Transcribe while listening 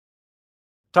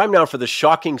Time now for the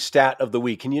shocking stat of the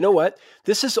week. And you know what?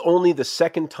 This is only the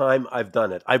second time I've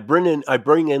done it. I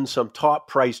bring in some top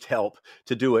priced help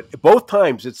to do it. Both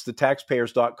times it's the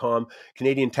taxpayers.com,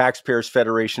 Canadian Taxpayers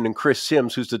Federation, and Chris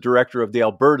Sims, who's the director of the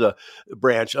Alberta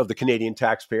branch of the Canadian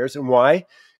Taxpayers. And why?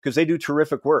 Because they do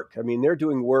terrific work. I mean, they're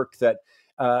doing work that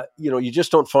you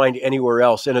just don't find anywhere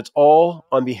else. And it's all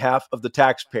on behalf of the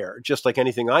taxpayer. Just like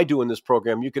anything I do in this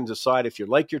program, you can decide if you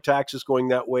like your taxes going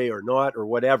that way or not or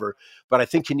whatever. But I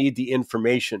think you need the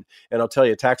information. And I'll tell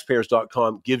you,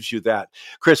 taxpayers.com gives you that.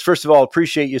 Chris, first of all,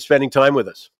 appreciate you spending time with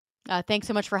us. Thanks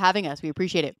so much for having us. We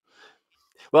appreciate it.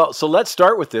 Well, so let's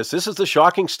start with this. This is the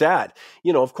shocking stat.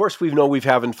 Of course, we've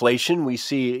had inflation. We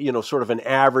see, sort of an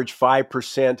average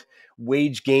 5%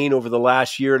 wage gain over the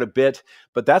last year and a bit,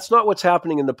 but that's not what's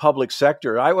happening in the public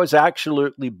sector. I was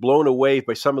actually blown away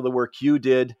by some of the work you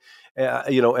did,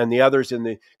 and the others in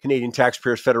the Canadian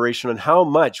Taxpayers Federation on how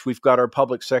much we've got our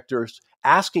public sectors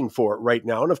asking for right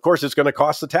now. And of course, it's going to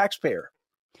cost the taxpayer.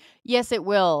 Yes, it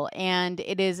will. And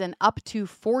it is an up to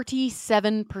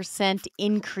 47%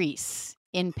 increase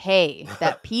in pay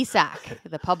that PSAC,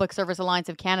 the Public Service Alliance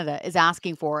of Canada, is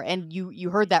asking for. And you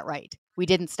heard that right. We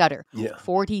didn't stutter. Yeah.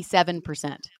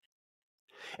 47%.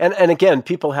 And again,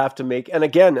 people have to make, and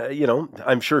again,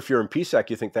 I'm sure if you're in PSAC,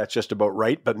 you think that's just about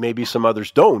right, but maybe some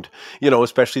others don't,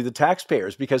 especially the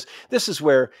taxpayers, because this is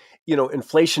where,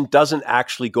 inflation doesn't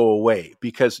actually go away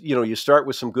because, you start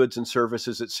with some goods and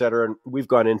services, et cetera. And we've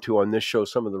gone into on this show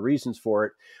some of the reasons for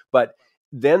it, but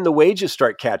then the wages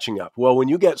start catching up. Well, when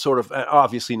you get sort of,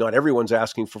 obviously not everyone's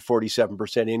asking for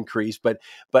 47% increase, but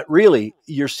really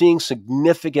you're seeing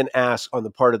significant ask on the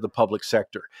part of the public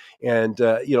sector. And,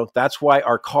 that's why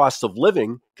our cost of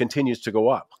living continues to go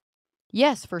up.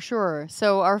 Yes, for sure.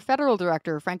 So our federal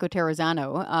director, Franco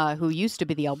Terrazzano, who used to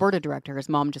be the Alberta director, his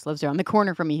mom just lives around the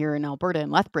corner from me here in Alberta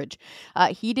in Lethbridge,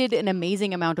 he did an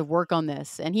amazing amount of work on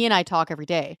this. And he and I talk every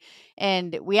day.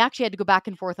 And we actually had to go back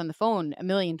and forth on the phone a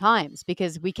million times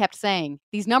because we kept saying,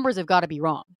 these numbers have got to be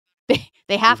wrong.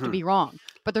 They have to be wrong,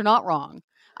 but they're not wrong.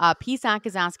 PSAC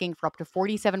is asking for up to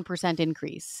 47%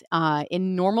 increase.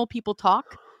 In normal people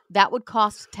talk, that would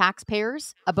cost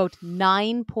taxpayers about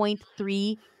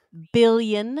 $9.3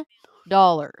 billion.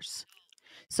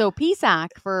 So PSAC,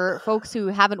 for folks who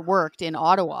haven't worked in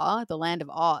Ottawa, the land of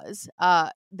Oz,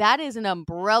 that is an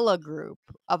umbrella group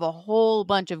of a whole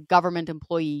bunch of government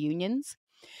employee unions.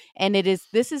 And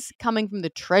this is coming from the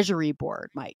Treasury Board,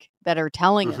 Mike, that are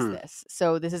telling us this.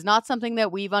 So this is not something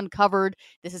that we've uncovered.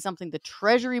 This is something the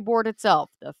Treasury Board itself,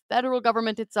 the federal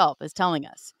government itself, is telling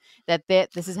us that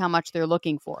this is how much they're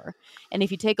looking for. And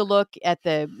if you take a look at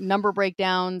the number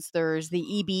breakdowns, there's the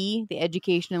EB, the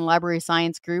Education and Library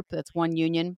Science Group. That's one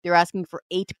union. They're asking for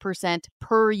 8%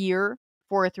 per year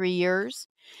for 3 years.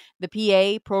 The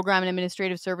PA, Program and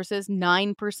Administrative Services,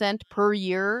 9% per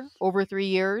year over 3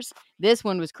 years. This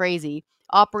one was crazy.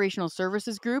 Operational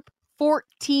Services Group,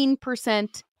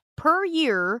 14% per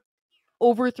year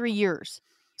over 3 years.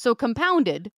 So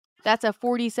compounded, that's a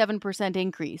 47%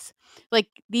 increase. Like,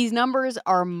 these numbers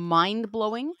are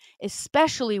mind-blowing,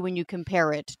 especially when you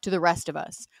compare it to the rest of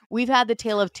us. We've had the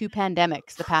tale of two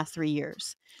pandemics the past 3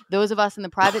 years. Those of us in the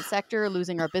private sector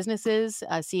losing our businesses,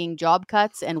 seeing job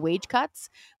cuts and wage cuts.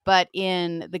 But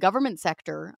in the government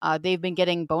sector, they've been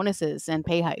getting bonuses and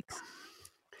pay hikes.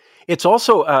 It's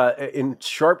also in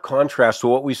sharp contrast to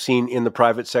what we've seen in the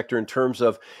private sector in terms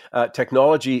of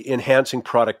technology enhancing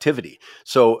productivity.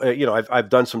 So, I've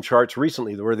done some charts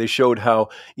recently where they showed how,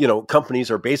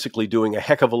 companies are basically doing a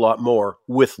heck of a lot more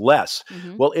with less.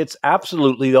 Well, it's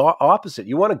absolutely the opposite.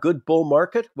 You want a good bull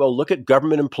market? Well, look at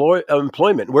government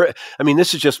employment.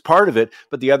 This is just part of it.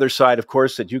 But the other side, of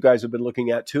course, that you guys have been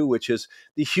looking at too, which is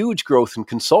the huge growth in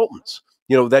consultants,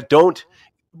 that don't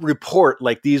report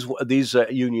like these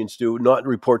unions do, not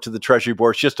report to the Treasury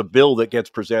Board. It's just a bill that gets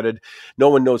presented. No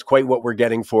one knows quite what we're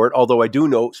getting for it, although I do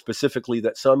know specifically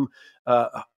that some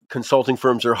consulting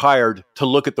firms are hired to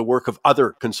look at the work of other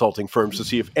consulting firms to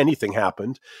see if anything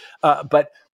happened.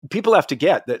 But people have to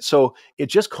get that. So it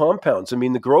just compounds. I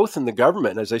mean, the growth in the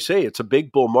government, as I say, it's a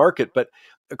big bull market. But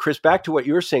Chris, back to what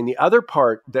you were saying, the other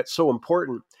part that's so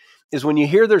important is when you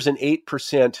hear there's an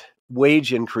 8%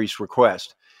 wage increase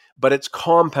request, but it's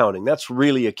compounding. That's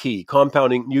really a key.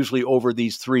 Compounding usually over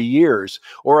these 3 years,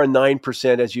 or a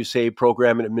 9%, as you say,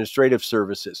 program and administrative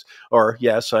services. Or,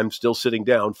 yes, I'm still sitting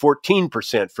down,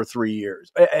 14% for 3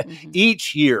 years,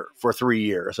 each year for 3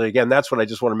 years. And again, that's what I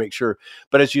just want to make sure.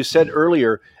 But as you said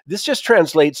earlier, this just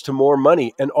translates to more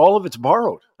money, and all of it's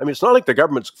borrowed. I mean, it's not like the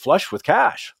government's flush with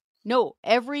cash. No,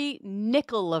 every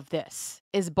nickel of this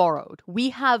is borrowed.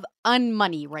 We have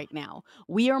unmoney right now.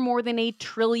 We are more than $1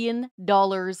 trillion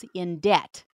in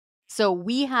debt. So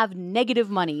we have negative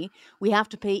money. We have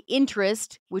to pay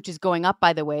interest, which is going up,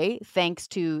 by the way, thanks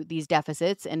to these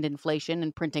deficits and inflation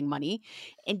and printing money.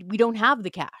 And we don't have the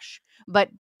cash. But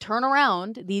turn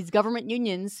around, these government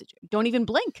unions don't even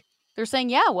blink. They're saying,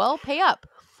 yeah, well, pay up.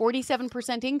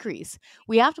 47% increase.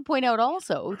 We have to point out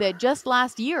also that just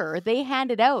last year, they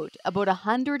handed out about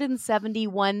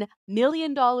 $171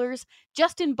 million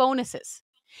just in bonuses.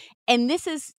 And this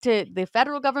is to the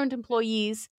federal government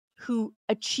employees who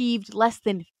achieved less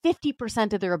than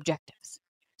 50% of their objectives.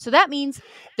 So that means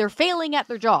they're failing at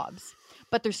their jobs,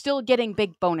 but they're still getting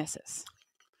big bonuses.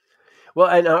 Well,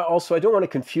 and also I don't want to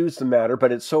confuse the matter,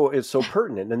 but it's so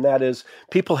pertinent, and that is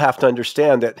people have to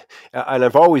understand that. And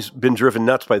I've always been driven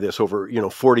nuts by this over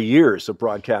 40 years of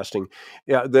broadcasting.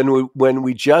 Then when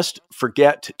we just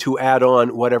forget to add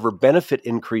on whatever benefit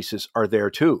increases are there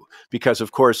too, because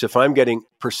of course if I'm getting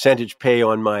percentage pay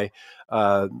on my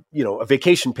a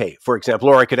vacation pay, for example,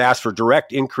 or I could ask for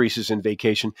direct increases in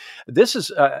vacation. This is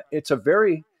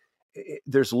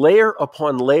there's layer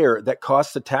upon layer that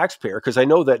costs the taxpayer, because I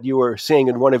know that you were saying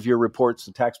in one of your reports,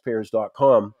 the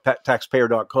taxpayer.com,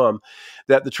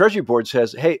 that the Treasury Board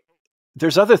says, hey,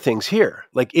 there's other things here,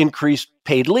 like increased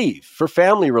paid leave for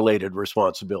family-related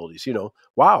responsibilities.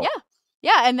 Wow.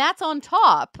 Yeah, and that's on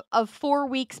top of 4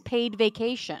 weeks paid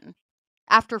vacation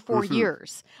after 4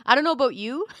 years. I don't know about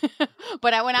you,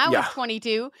 but when I was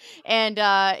 22 and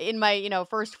in my,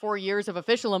 first 4 years of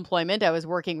official employment, I was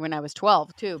working when I was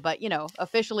 12 too, but,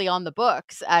 officially on the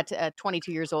books at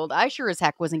 22 years old, I sure as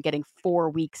heck wasn't getting 4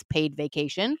 weeks paid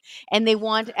vacation. And they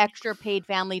want extra paid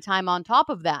family time on top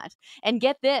of that. And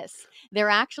get this, they're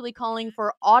actually calling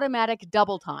for automatic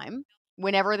double time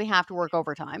whenever they have to work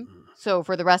overtime. So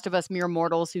for the rest of us mere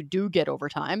mortals who do get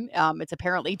overtime, it's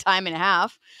apparently time and a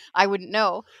half. I wouldn't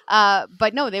know.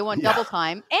 But no, they want double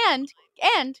time and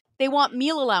they want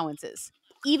meal allowances,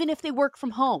 even if they work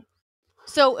from home.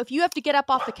 So if you have to get up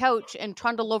off the couch and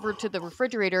trundle over to the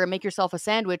refrigerator and make yourself a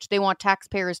sandwich, they want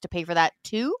taxpayers to pay for that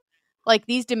too. Like,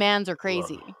 these demands are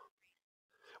crazy.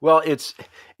 Well, it's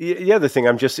the other thing.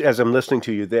 As I'm listening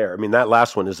to you there, I mean, that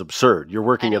last one is absurd. You're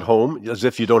working at home as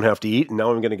if you don't have to eat, and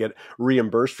now I'm going to get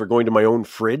reimbursed for going to my own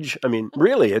fridge. I mean,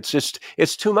 really, it's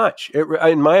too much.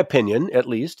 In my opinion, at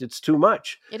least, it's too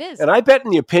much. It is. And I bet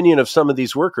in the opinion of some of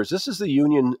these workers, this is the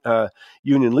union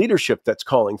leadership that's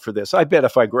calling for this. I bet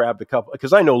if I grabbed a couple,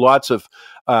 because I know lots of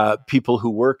people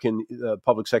who work in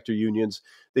public sector unions,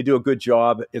 they do a good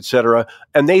job, et cetera,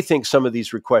 and they think some of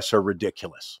these requests are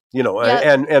ridiculous,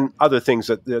 and other things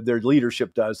that their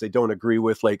leadership does they don't agree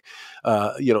with, like,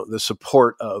 the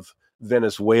support of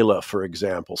Venezuela, for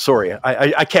example. Sorry,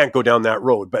 I can't go down that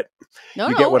road, but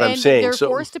you get what I'm saying. They're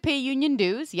forced to pay union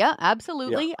dues. Yeah,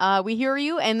 absolutely. Yeah. We hear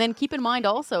you. And then keep in mind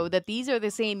also that these are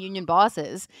the same union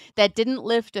bosses that didn't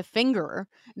lift a finger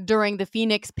during the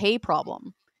Phoenix pay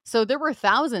problem. So there were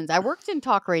thousands. I worked in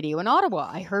talk radio in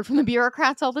Ottawa. I heard from the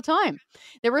bureaucrats all the time.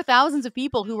 There were thousands of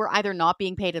people who were either not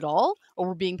being paid at all or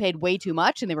were being paid way too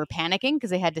much, and they were panicking because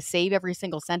they had to save every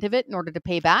single cent of it in order to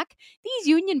pay back. These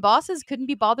union bosses couldn't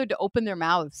be bothered to open their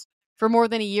mouths for more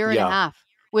than a year and a half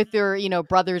with their,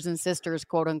 brothers and sisters,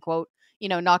 quote unquote,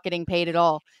 not getting paid at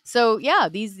all. So yeah,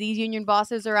 these union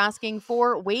bosses are asking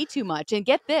for way too much. And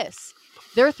get this,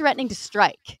 they're threatening to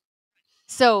strike.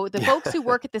 So the folks who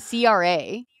work at the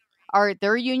CRA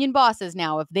they're union bosses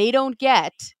now. If they don't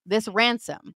get this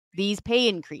ransom, these pay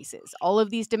increases, all of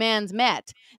these demands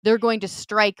met, they're going to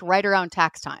strike right around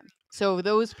tax time. So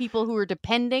those people who are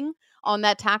depending on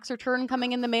that tax return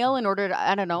coming in the mail in order to,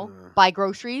 I don't know, buy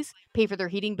groceries, pay for their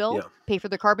heating bill, pay for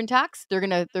their carbon tax,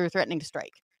 they're threatening to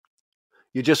strike.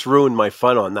 You just ruined my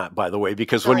fun on that, by the way,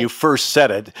 because when you first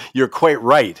said it, you're quite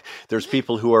right. There's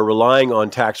people who are relying on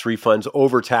tax refunds.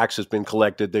 Over tax has been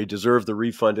collected. They deserve the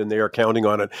refund and they are counting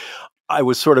on it. I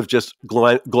was sort of just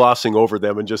glossing over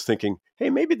them and just thinking, hey,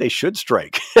 maybe they should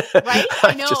strike. Right?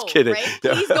 I know, just kidding. Right?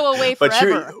 Please go away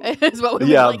forever. Is what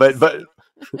we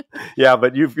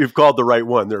but you've called the right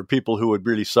one. There are people who would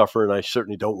really suffer, and I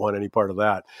certainly don't want any part of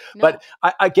that. No. But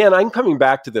I'm coming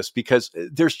back to this because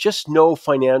there's just no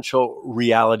financial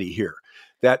reality here.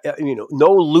 That,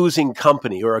 no losing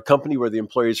company or a company where the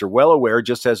employees are well aware,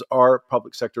 just as our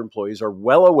public sector employees are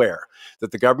well aware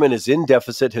that the government is in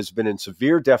deficit, has been in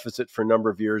severe deficit for a number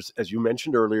of years. As you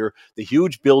mentioned earlier, the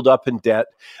huge buildup in debt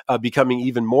becoming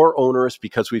even more onerous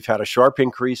because we've had a sharp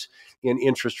increase in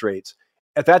interest rates.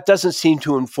 that doesn't seem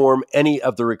to inform any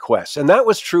of the requests. And that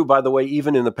was true, by the way,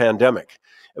 even in the pandemic.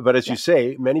 But as you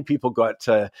say, many people got,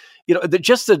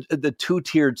 just the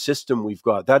two-tiered system we've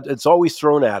got, that it's always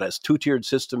thrown at us, two-tiered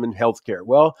system in healthcare.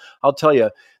 Well, I'll tell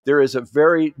you, there is a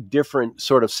very different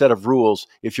sort of set of rules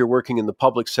if you're working in the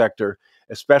public sector,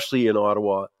 especially in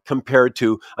Ottawa, compared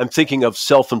to, I'm thinking of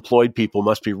self-employed people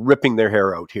must be ripping their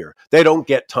hair out here. They don't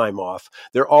get time off.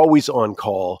 They're always on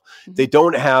call. They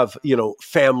don't have,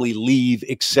 family leave,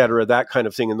 et cetera, that kind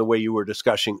of thing in the way you were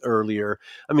discussing earlier.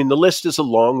 I mean, the list is a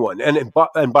long one. And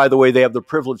by the way, they have the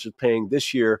privilege of paying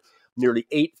this year nearly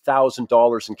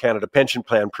 $8,000 in Canada Pension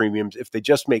Plan premiums if they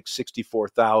just make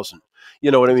 64,000.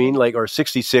 You know what I mean? Or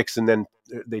 66, and then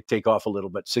they take off a little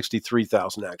bit,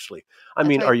 63,000 actually. I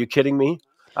mean, are you kidding me?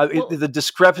 The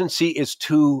discrepancy is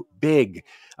too big.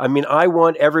 I mean, I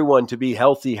want everyone to be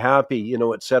healthy, happy,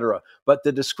 et cetera. But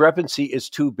the discrepancy is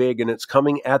too big, and it's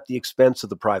coming at the expense of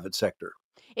the private sector.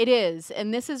 It is.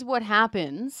 And this is what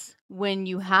happens when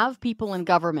you have people in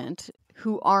government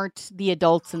who aren't the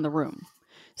adults in the room.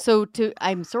 So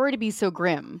I'm sorry to be so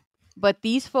grim, but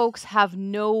these folks have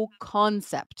no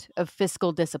concept of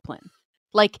fiscal discipline.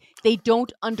 Like, they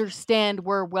don't understand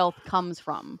where wealth comes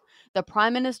from. The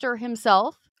Prime Minister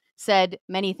himself said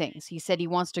many things. He said he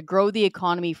wants to grow the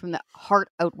economy from the heart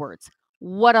outwards.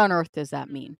 What on earth does that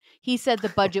mean? He said the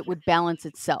budget would balance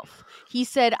itself. He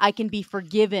said I can be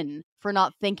forgiven for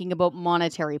not thinking about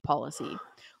monetary policy.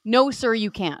 No, sir, you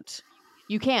can't.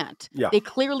 You can't. Yeah. They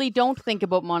clearly don't think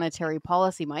about monetary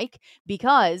policy, Mike,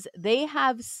 because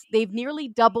they've nearly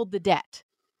doubled the debt.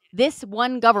 This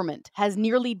one government has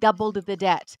nearly doubled the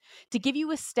debt. To give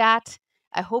you a stat,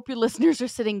 I hope your listeners are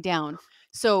sitting down.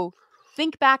 So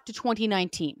think back to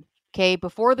 2019, okay?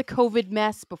 Before the COVID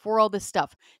mess, before all this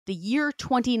stuff, the year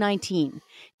 2019,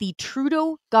 the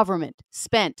Trudeau government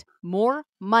spent more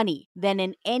money than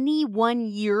in any one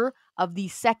year of the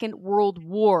Second World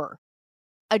War,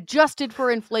 adjusted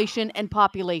for inflation and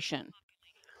population.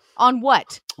 On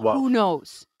what? Wow. Who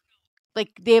knows?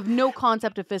 Like, they have no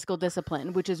concept of fiscal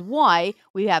discipline, which is why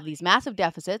we have these massive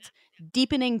deficits,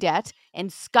 deepening debt,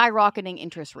 and skyrocketing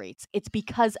interest rates. It's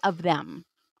because of them.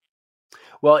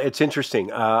 Well, it's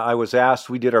interesting. I was asked,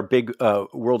 we did our big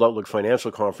World Outlook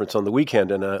Financial Conference on the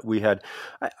weekend, and we had,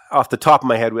 off the top of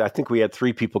my head, I think we had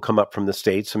 3 people come up from the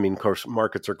States. I mean, of course,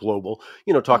 markets are global,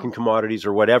 talking commodities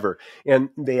or whatever. And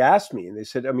they asked me, and they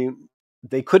said, I mean,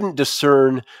 they couldn't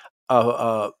discern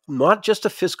not just a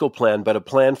fiscal plan, but a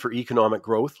plan for economic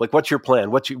growth. Like, what's your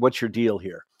plan? What's your deal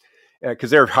here?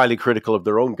 Because they're highly critical of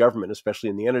their own government, especially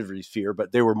in the energy sphere,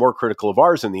 but they were more critical of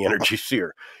ours in the energy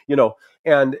sphere,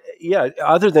 And yeah,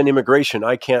 other than immigration,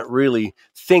 I can't really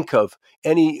think of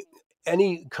any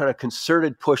kind of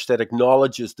concerted push that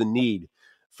acknowledges the need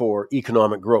for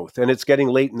economic growth. And it's getting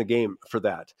late in the game for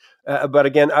that. But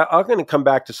again, I'm going to come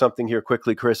back to something here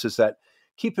quickly, Chris, is that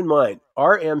keep in mind,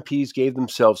 our MPs gave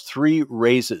themselves 3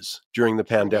 raises during the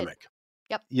pandemic.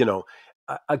 Yep.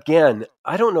 Again,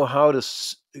 I don't know how to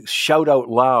shout out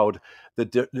loud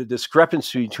the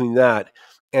discrepancy between that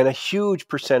and a huge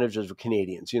percentage of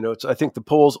Canadians. I think the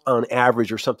polls on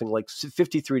average are something like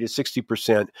 53 to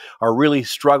 60% are really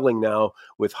struggling now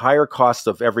with higher costs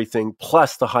of everything,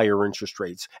 plus the higher interest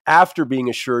rates, after being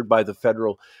assured by the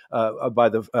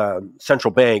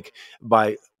central bank,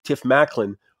 by Tiff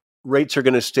Macklin, rates are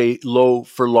going to stay low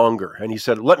for longer. And he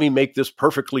said, let me make this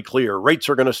perfectly clear. Rates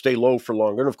are going to stay low for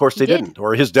longer. And of course they didn't.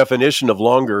 Or his definition of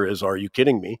longer is, are you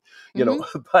kidding me?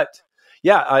 But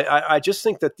yeah, I just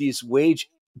think that these wage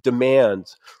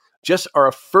demands just are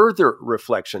a further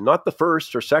reflection, not the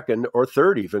first or second or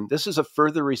third even. This is a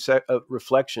further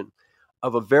reflection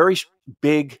of a very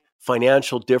big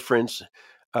financial difference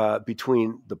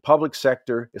between the public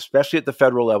sector, especially at the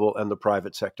federal level, and the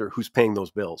private sector, who's paying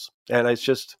those bills. And it's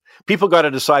just, people got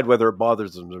to decide whether it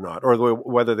bothers them or not, or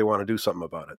whether they want to do something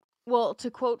about it. Well,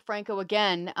 to quote Franco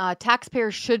again,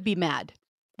 taxpayers should be mad.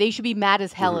 They should be mad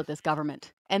as hell at this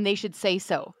government. And they should say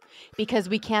so, because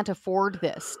we can't afford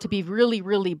this, to be really,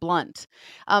 really blunt.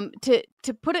 To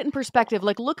put it in perspective,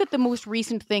 like, look at the most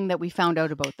recent thing that we found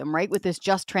out about them, right? With this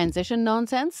just transition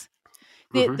nonsense.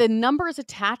 The numbers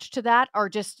attached to that are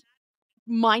just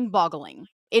mind-boggling.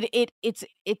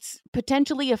 It's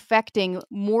potentially affecting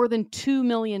more than 2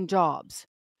 million jobs.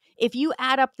 If you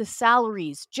add up the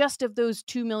salaries just of those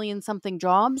 2 million something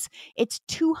jobs, it's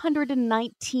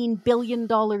 $219 billion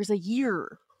a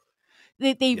year.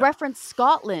 They reference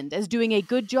Scotland as doing a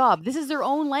good job. This is their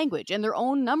own language and their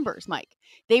own numbers, Mike.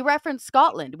 They reference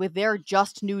Scotland with their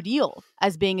Just New Deal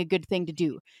as being a good thing to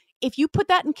do. If you put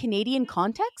that in Canadian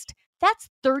context, that's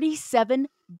 $37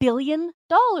 billion.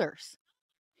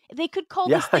 They could call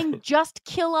Yeah. this thing Just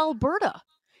Kill Alberta.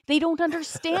 They don't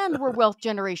understand where wealth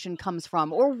generation comes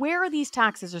from or where these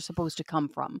taxes are supposed to come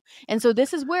from. And so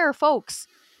this is where, folks,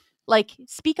 like,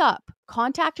 speak up,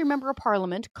 contact your member of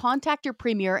parliament, contact your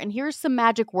premier, and here's some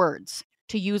magic words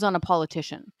to use on a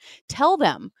politician. Tell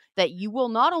them that you will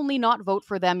not only not vote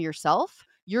for them yourself,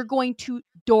 you're going to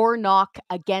door knock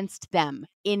against them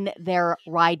in their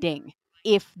riding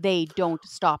if they don't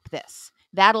stop this.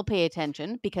 That'll pay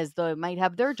attention because they might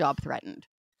have their job threatened.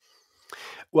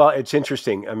 Well, it's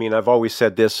interesting. I mean, I've always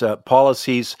said this,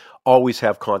 policies always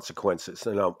have consequences.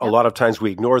 And a Yep. lot of times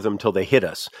we ignore them until they hit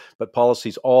us. But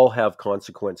policies all have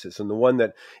consequences. And the one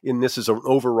that, in this is an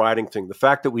overriding thing, the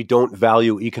fact that we don't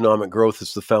value economic growth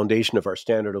as the foundation of our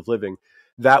standard of living,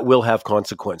 that will have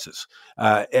consequences.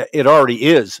 It already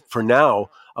is, for now,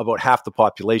 about half the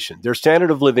population. Their standard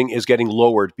of living is getting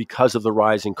lowered because of the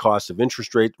rising cost of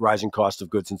interest rate, rising cost of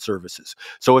goods and services.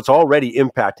 So it's already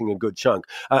impacting a good chunk.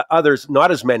 Others, not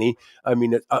as many. I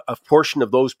mean, a portion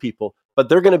of those people, but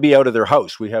they're going to be out of their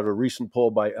house. We have a recent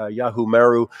poll by Yahoo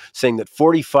Maru saying that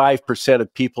 45%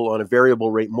 of people on a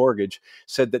variable rate mortgage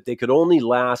said that they could only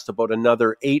last about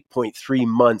another 8.3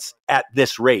 months at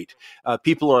this rate.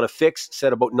 People on a fixed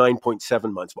said about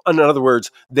 9.7 months. In other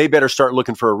words, they better start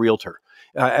looking for a realtor.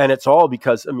 And it's all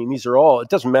because, I mean, these are all, it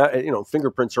doesn't matter,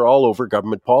 fingerprints are all over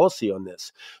government policy on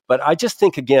this. But I just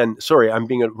think, again, sorry, I'm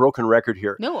being a broken record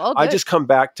here. No, all I good. just come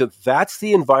back to that's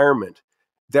the environment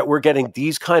that we're getting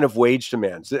these kind of wage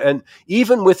demands. And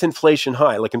even with inflation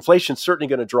high, like inflation's certainly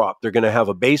going to drop. They're going to have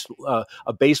a base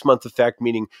month effect,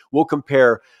 meaning we'll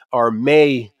compare our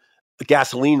May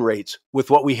gasoline rates with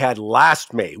what we had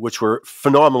last May, which were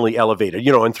phenomenally elevated,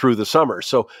 and through the summer.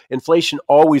 So inflation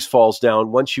always falls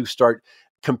down once you start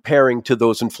comparing to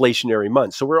those inflationary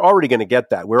months. So we're already going to get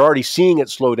that. We're already seeing it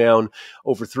slow down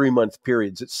over 3-month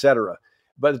periods, et cetera.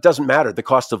 But it doesn't matter. The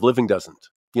cost of living doesn't,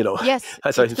 Yes,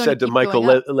 as I said to Michael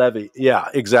Levy. Yeah,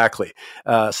 exactly.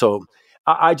 So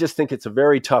I just think it's a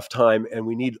very tough time and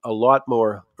we need a lot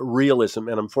more realism.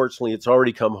 And unfortunately, it's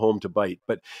already come home to bite.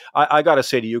 But I got to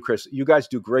say to you, Chris, you guys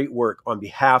do great work on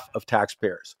behalf of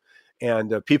taxpayers.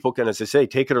 And people can, as I say,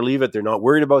 take it or leave it. They're not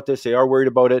worried about this. They are worried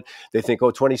about it. They think,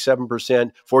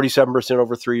 27%, 47%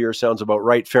 over 3 years sounds about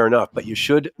right. Fair enough. But you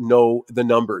should know the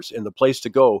numbers. And the place to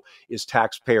go is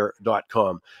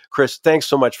taxpayer.com. Chris, thanks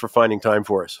so much for finding time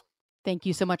for us. Thank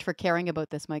you so much for caring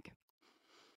about this, Mike.